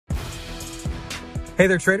Hey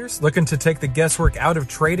there traders, looking to take the guesswork out of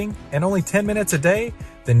trading and only 10 minutes a day?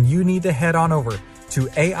 Then you need to head on over to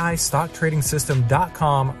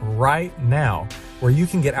AIStockTradingSystem.com right now, where you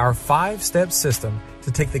can get our 5-step system to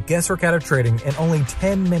take the guesswork out of trading in only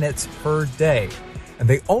 10 minutes per day. And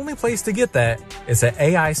the only place to get that is at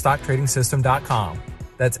AIStockTradingSystem.com.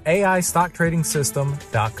 That's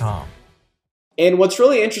AIStockTradingSystem.com. And what's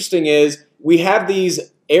really interesting is we have these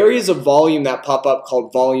areas of volume that pop up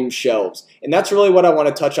called volume shelves. And that's really what I want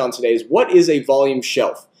to touch on today is what is a volume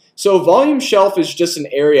shelf? So a volume shelf is just an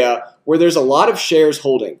area where there's a lot of shares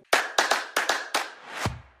holding.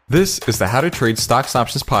 This is the How to Trade Stocks and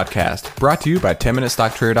Options podcast, brought to you by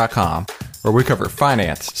 10MinuteStockTrader.com, where we cover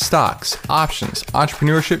finance, stocks, options,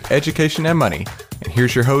 entrepreneurship, education, and money. And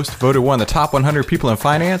here's your host, voted one of the top 100 people in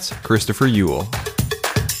finance, Christopher Uhl.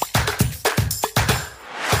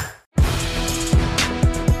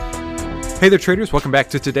 Hey there traders, welcome back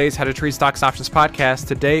to today's How to Trade Stocks and Options podcast.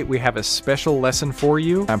 Today we have a special lesson for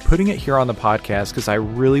you. I'm putting it here on the podcast because I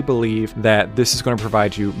really believe that this is going to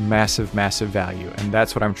provide you massive value, and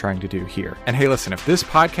that's what I'm trying to do here. And hey, listen, if this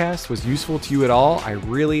podcast was useful to you at all, I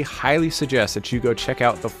really highly suggest that you go check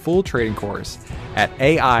out the full trading course at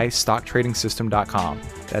AIStockTradingSystem.com.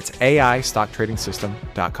 That's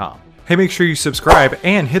AIStockTradingSystem.com. Hey, make sure you subscribe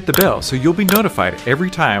and hit the bell so you'll be notified every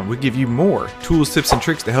time we give you more tools, tips, and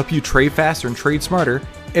tricks to help you trade faster and trade smarter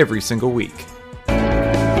every single week.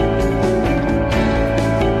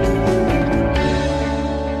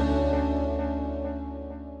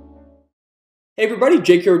 Hey everybody,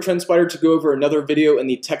 Jake here with TrendSpider to go over another video in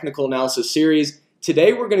the technical analysis series.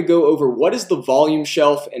 Today we're going to go over what is the volume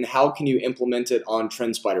shelf and how can you implement it on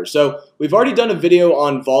TrendSpider. So we've already done a video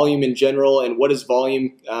on volume in general and what is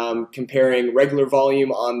volume, comparing regular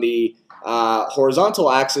volume on the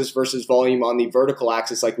horizontal axis versus volume on the vertical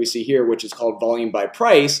axis like we see here, which is called volume by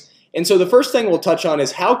price. And so the first thing we'll touch on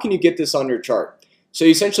is how can you get this on your chart. So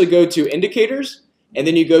you essentially go to indicators and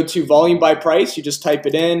then you go to volume by price. You just type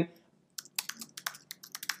it in.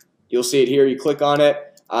 You'll see it here. You click on it.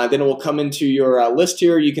 Then it will come into your list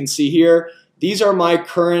here. You can see here, these are my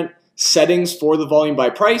current settings for the volume by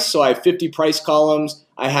price. So I have 50 price columns.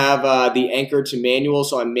 I have the anchor to manual,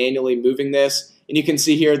 so I'm manually moving this. And you can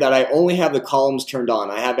see here that I only have the columns turned on.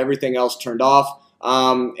 I have everything else turned off.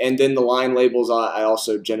 And then the line labels I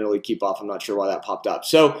also generally keep off. I'm not sure why that popped up.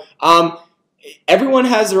 So everyone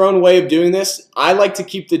has their own way of doing this. I like to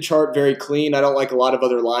keep the chart very clean. I don't like a lot of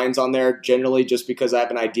other lines on there generally just because I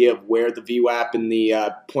have an idea of where the VWAP and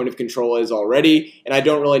the point of control is already, and I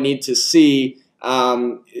don't really need to see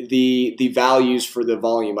the values for the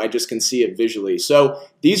volume. I just can see it visually. So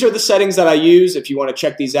these are the settings that I use. If you want to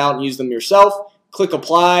check these out and use them yourself, click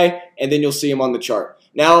apply, and then you'll see them on the chart.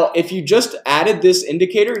 Now, if you just added this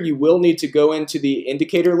indicator, you will need to go into the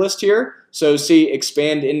indicator list here. So see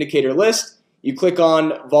expand indicator list. You click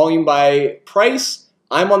on volume by price.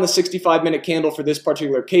 I'm on the 65-minute candle for this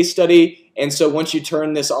particular case study. And so once you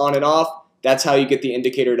turn this on and off, that's how you get the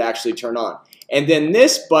indicator to actually turn on. And then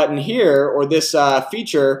this button here, or this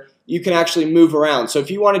feature, you can actually move around. So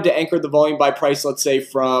if you wanted to anchor the volume by price, let's say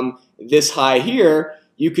from this high here,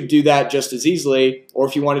 you could do that just as easily. Or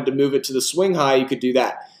if you wanted to move it to the swing high, you could do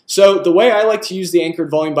that. So the way I like to use the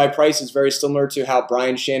anchored volume by price is very similar to how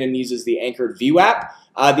Brian Shannon uses the anchored VWAP.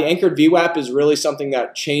 The anchored VWAP is really something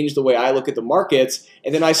that changed the way I look at the markets,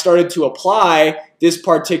 and then I started to apply this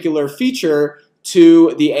particular feature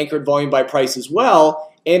to the anchored volume by price as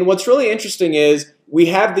well. And what's really interesting is we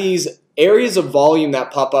have these areas of volume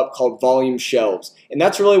that pop up called volume shelves, and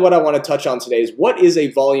that's really what I want to touch on today is what is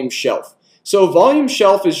a volume shelf. So a volume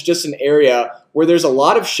shelf is just an area where there's a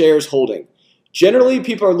lot of shares holding. Generally,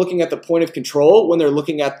 people are looking at the point of control when they're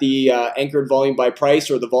looking at the anchored volume by price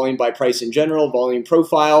or the volume by price in general, volume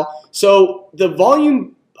profile. So the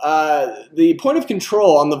volume, the point of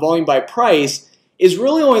control on the volume by price is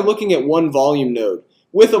really only looking at one volume node.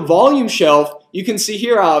 With a volume shelf, you can see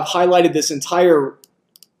here I've highlighted this entire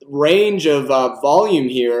range of volume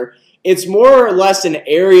here. It's more or less an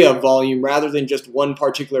area of volume rather than just one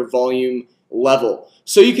particular volume level.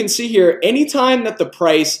 So you can see here, anytime that the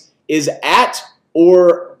price is at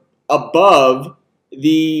or above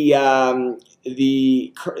the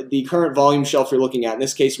current volume shelf you're looking at. In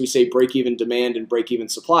this case, we say break-even demand and break-even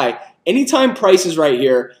supply. Anytime price is right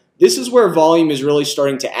here, this is where volume is really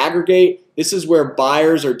starting to aggregate. This is where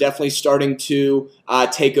buyers are definitely starting to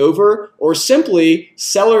take over, or simply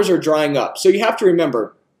sellers are drying up. So you have to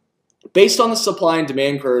remember, based on the supply and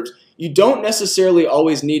demand curves, you don't necessarily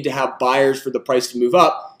always need to have buyers for the price to move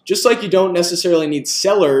up, just like you don't necessarily need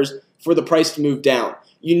sellers for the price to move down.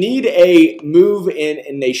 you need a move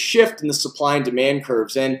in a shift in the supply and demand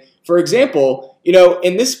curves. And for example,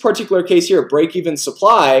 in this particular case here, break-even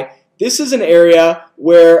supply, this is an area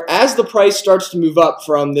where as the price starts to move up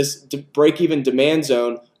from this break-even demand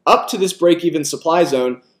zone up to this break-even supply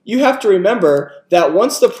zone, you have to remember that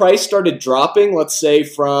once the price started dropping, let's say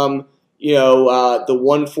from the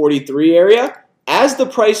 143 area, as the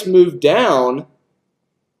price moved down,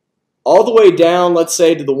 all the way down, let's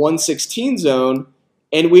say to the 116 zone,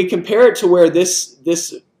 and we compare it to where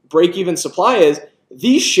this break-even supply is,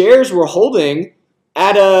 these shares were holding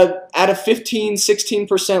at a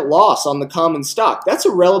 15-16% loss on the common stock. That's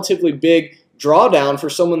a relatively big drawdown for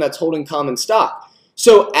someone that's holding common stock.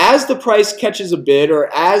 So as the price catches a bid or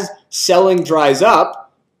as selling dries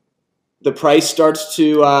up, the price starts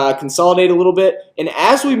to consolidate a little bit. And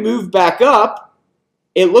as we move back up,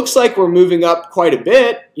 it looks like we're moving up quite a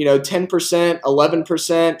bit, 10%, 11%,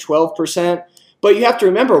 12%. But you have to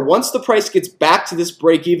remember, once the price gets back to this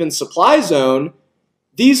break-even supply zone,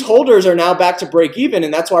 these holders are now back to break-even,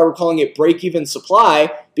 and that's why we're calling it break-even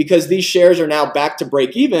supply, because these shares are now back to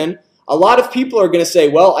break-even. A lot of people are going to say,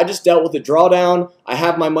 well, I just dealt with a drawdown, I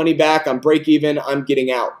have my money back, I'm break-even, I'm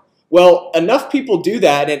getting out. Well, enough people do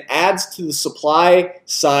that, and it adds to the supply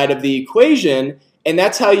side of the equation, and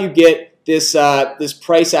that's how you get this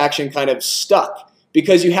price action kind of stuck,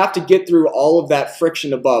 because you have to get through all of that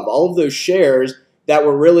friction above, all of those shares that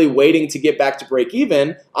were really waiting to get back to break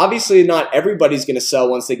even. Obviously, not everybody's going to sell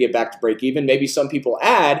once they get back to break even. Maybe some people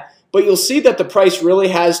add, but you'll see that the price really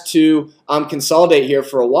has to consolidate here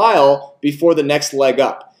for a while before the next leg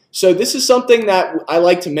up. So this is something that I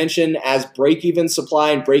like to mention as break-even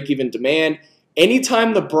supply and break-even demand.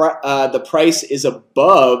 Anytime the price is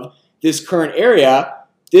above this current area,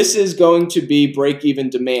 this is going to be break-even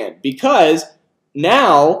demand, because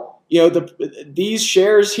now these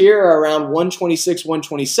shares here are around 126,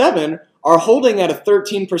 127 are holding at a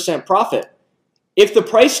 13% profit. If the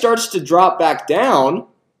price starts to drop back down,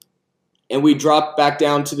 and we drop back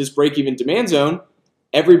down to this break-even demand zone,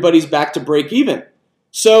 everybody's back to break-even.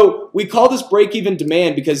 So we call this break-even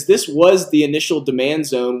demand because this was the initial demand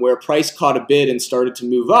zone where price caught a bid and started to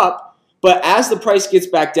move up. But as the price gets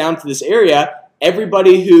back down to this area,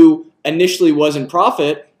 everybody who initially was in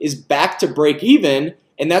profit is back to break-even,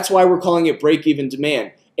 and that's why we're calling it break-even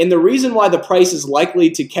demand. And the reason why the price is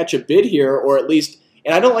likely to catch a bid here, or at least,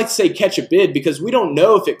 and I don't like to say catch a bid because we don't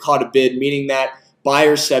know if it caught a bid, meaning that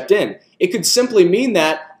buyers stepped in. It could simply mean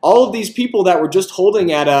that all of these people that were just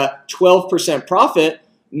holding at a 12% profit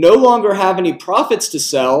no longer have any profits to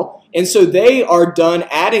sell, and so they are done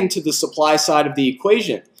adding to the supply side of the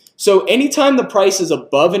equation. So anytime the price is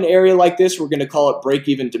above an area like this, we're going to call it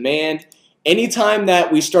break-even demand. Anytime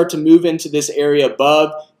that we start to move into this area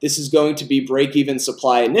above, this is going to be break-even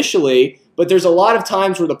supply initially, but there's a lot of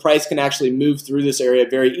times where the price can actually move through this area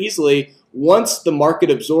very easily once the market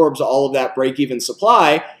absorbs all of that break-even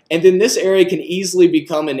supply, and then this area can easily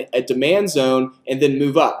become a demand zone and then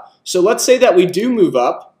move up. So let's say that we do move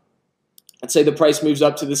up. Let's say the price moves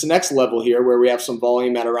up to this next level here where we have some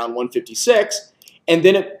volume at around 156, and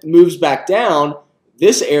then it moves back down.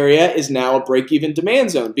 This area is now a break-even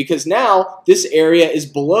demand zone because now this area is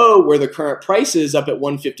below where the current price is up at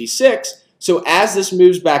 156. So as this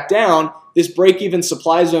moves back down, this break-even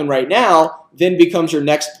supply zone right now then becomes your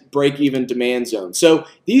next break-even demand zone. So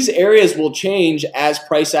these areas will change as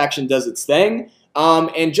price action does its thing.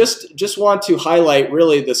 And just want to highlight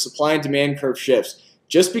really the supply and demand curve shifts.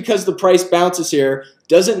 Just because the price bounces here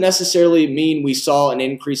doesn't necessarily mean we saw an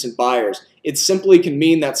increase in buyers. It simply can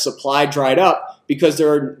mean that supply dried up because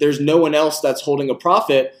there's no one else that's holding a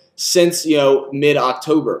profit since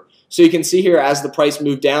mid-October. So you can see here as the price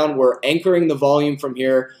moved down, we're anchoring the volume from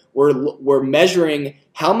here. We're measuring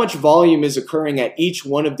how much volume is occurring at each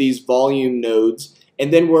one of these volume nodes,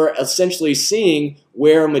 and then we're essentially seeing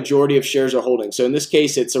where a majority of shares are holding. So in this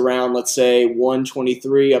case, it's around, let's say,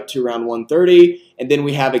 123 up to around 130, and then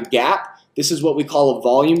we have a gap. This is what we call a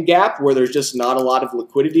volume gap, where there's just not a lot of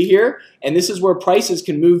liquidity here, and this is where prices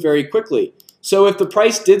can move very quickly. So if the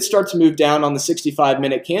price did start to move down on the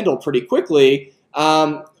 65-minute candle pretty quickly,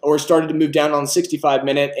 or started to move down on the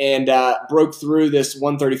 65-minute and broke through this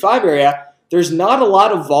 135 area, there's not a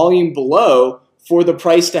lot of volume below for the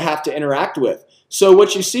price to have to interact with. So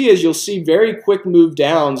what you see is you'll see very quick move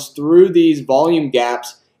downs through these volume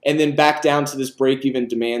gaps and then back down to this break-even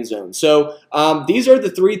demand zone. So these are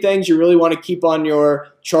the three things you really want to keep on your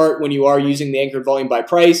chart when you are using the anchored volume by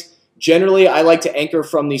price. Generally, I like to anchor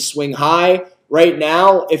from the swing high. Right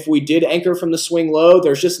now, if we did anchor from the swing low,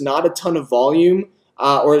 there's just not a ton of volume,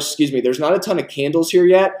 there's not a ton of candles here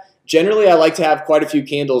yet. Generally, I like to have quite a few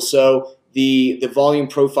candles. So the volume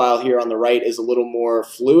profile here on the right is a little more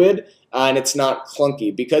fluid and it's not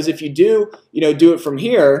clunky. Because if you do it from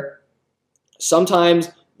here, sometimes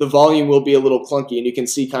the volume will be a little clunky, and you can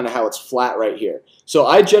see kind of how it's flat right here. So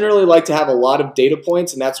I generally like to have a lot of data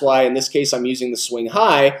points, and that's why in this case I'm using the swing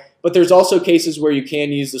high, but there's also cases where you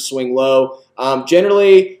can use the swing low.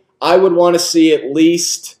 Generally, I would want to see at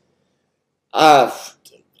least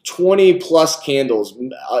 20 plus candles,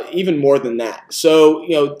 even more than that.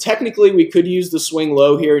 So, technically we could use the swing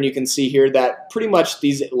low here, and you can see here that pretty much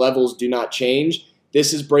these levels do not change.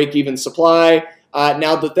 This is break-even supply.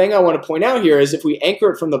 Now, the thing I want to point out here is if we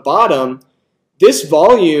anchor it from the bottom, this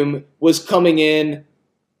volume was coming in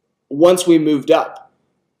once we moved up.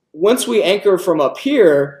 Once we anchor from up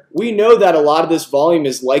here, we know that a lot of this volume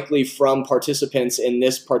is likely from participants in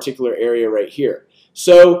this particular area right here.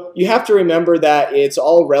 So you have to remember that it's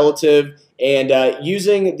all relative, and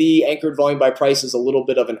using the anchored volume by price is a little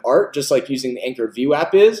bit of an art, just like using the anchored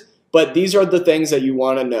VWAP is, but these are the things that you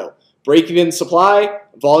want to know. Break-even supply,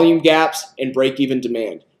 volume gaps, and break-even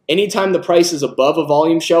demand. Anytime the price is above a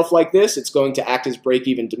volume shelf like this, it's going to act as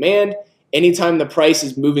break-even demand. Anytime the price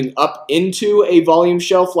is moving up into a volume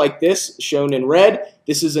shelf like this, shown in red,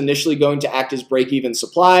 this is initially going to act as break-even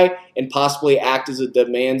supply and possibly act as a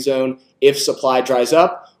demand zone if supply dries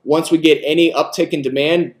up. Once we get any uptick in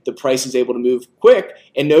demand, the price is able to move quick.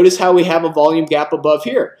 And notice how we have a volume gap above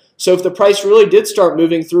here. So if the price really did start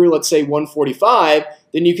moving through, let's say 145,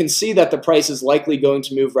 then you can see that the price is likely going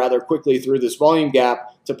to move rather quickly through this volume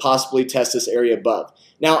gap to possibly test this area above.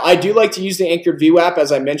 Now, I do like to use the anchored VWAP,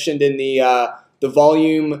 as I mentioned in the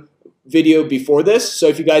volume video before this. So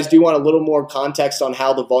if you guys do want a little more context on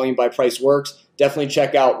how the volume by price works, definitely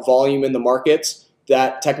check out Volume in the Markets.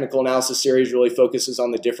 That technical analysis series really focuses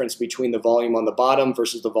on the difference between the volume on the bottom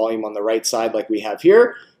versus the volume on the right side like we have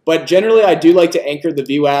here. But generally, I do like to anchor the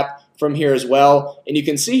VWAP from here as well. And you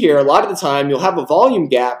can see here, a lot of the time, you'll have a volume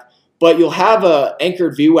gap, but you'll have an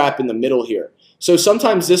anchored VWAP in the middle here. So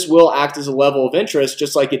sometimes this will act as a level of interest,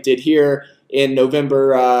 just like it did here in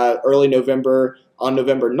November, early November, on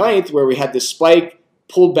November 9th, where we had this spike,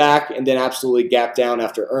 pulled back, and then absolutely gapped down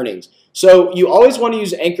after earnings. So you always want to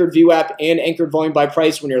use anchored VWAP and anchored volume by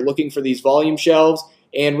price when you're looking for these volume shelves.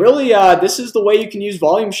 And really, this is the way you can use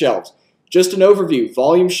volume shelves. Just an overview.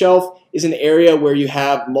 Volume shelf is an area where you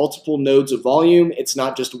have multiple nodes of volume. It's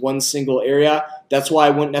not just one single area. That's why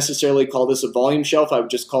I wouldn't necessarily call this a volume shelf. I would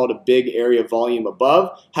just call it a big area of volume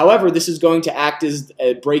above. However, this is going to act as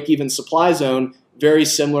a break-even supply zone, very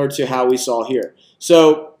similar to how we saw here.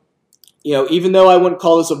 So, even though I wouldn't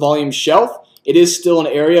call this a volume shelf, it is still an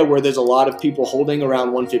area where there's a lot of people holding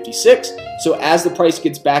around 156. So as the price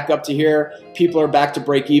gets back up to here, people are back to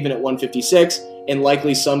break even at 156, and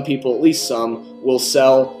likely some people, at least some, will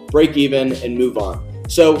sell, break even, and move on.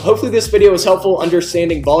 So hopefully this video was helpful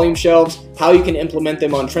understanding volume shelves, how you can implement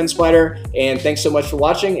them on TrendSpider, and thanks so much for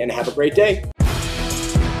watching, and have a great day.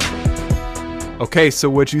 Okay, so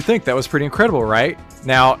what'd you think? That was pretty incredible, right?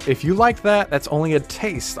 Now, if you like that, that's only a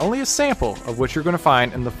taste, only a sample of what you're going to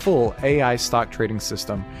find in the full AI stock trading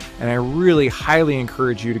system. And I really highly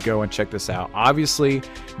encourage you to go and check this out. Obviously,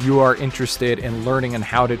 you are interested in learning on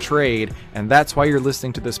how to trade, and that's why you're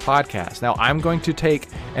listening to this podcast. Now, I'm going to take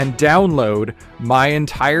and download my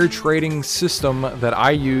entire trading system that I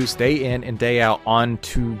use day in and day out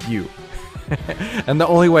onto you. And the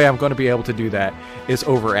only way I'm going to be able to do that is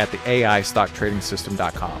over at the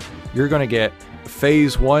AIStockTradingSystem.com. You're going to get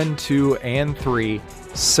phase 1, 2, and 3,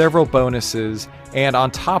 several bonuses, and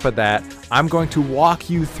on top of that, I'm going to walk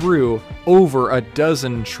you through over a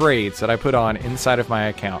dozen trades that I put on inside of my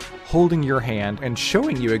account, holding your hand and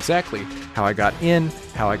showing you exactly how I got in,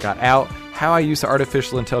 how I got out, how I use the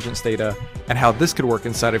artificial intelligence data, and how this could work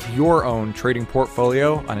inside of your own trading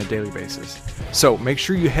portfolio on a daily basis. So make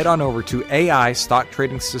sure you head on over to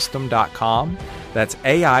AIStockTradingSystem.com. That's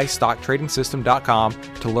AIStockTradingSystem.com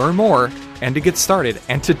to learn more and to get started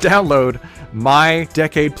and to download my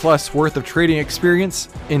decade plus worth of trading experience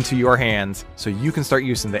into your hands so you can start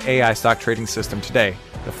using the AI stock trading system today,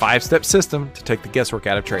 the 5-step system to take the guesswork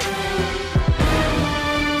out of trading.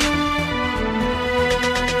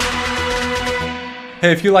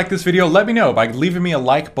 Hey, if you like this video, let me know by leaving me a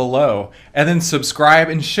like below, and then subscribe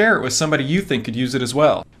and share it with somebody you think could use it as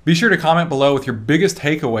well. Be sure to comment below with your biggest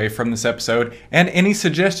takeaway from this episode and any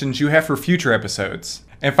suggestions you have for future episodes.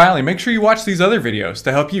 And finally, make sure you watch these other videos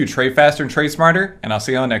to help you trade faster and trade smarter, and I'll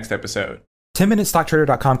see you on the next episode.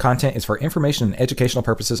 10MinuteStockTrader.com content is for information and educational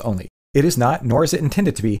purposes only. It is not, nor is it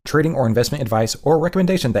intended to be, trading or investment advice or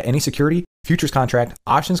recommendation that any security, futures contract,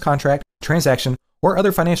 options contract, transaction, or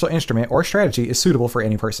other financial instrument or strategy is suitable for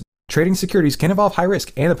any person. Trading securities can involve high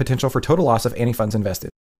risk and the potential for total loss of any funds invested.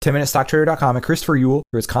 10MinuteStockTrader.com and Christopher Uhl,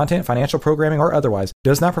 through its content, financial programming, or otherwise,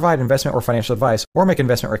 does not provide investment or financial advice or make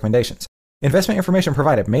investment recommendations. Investment information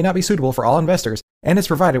provided may not be suitable for all investors and is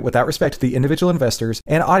provided without respect to the individual investors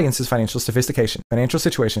and audience's financial sophistication, financial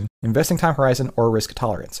situation, investing time horizon, or risk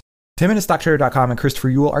tolerance. 10MinuteStockTrader.com and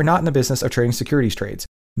Christopher Uhl are not in the business of trading securities trades,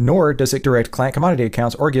 nor does it direct client commodity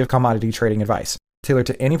accounts or give commodity trading advice tailored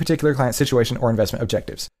to any particular client situation or investment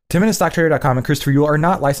objectives. 10MinuteStockTrader.com and Christopher Uhl are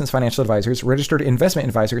not licensed financial advisors, registered investment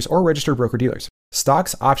advisors, or registered broker-dealers.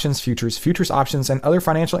 Stocks, options, futures options, and other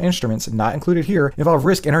financial instruments not included here involve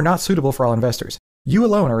risk and are not suitable for all investors. You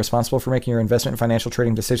alone are responsible for making your investment and financial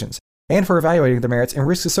trading decisions, and for evaluating the merits and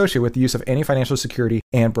risks associated with the use of any financial security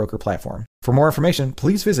and broker platform. For more information,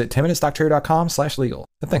 please visit 10MinuteStockTrader.com/legal.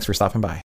 And thanks for stopping by.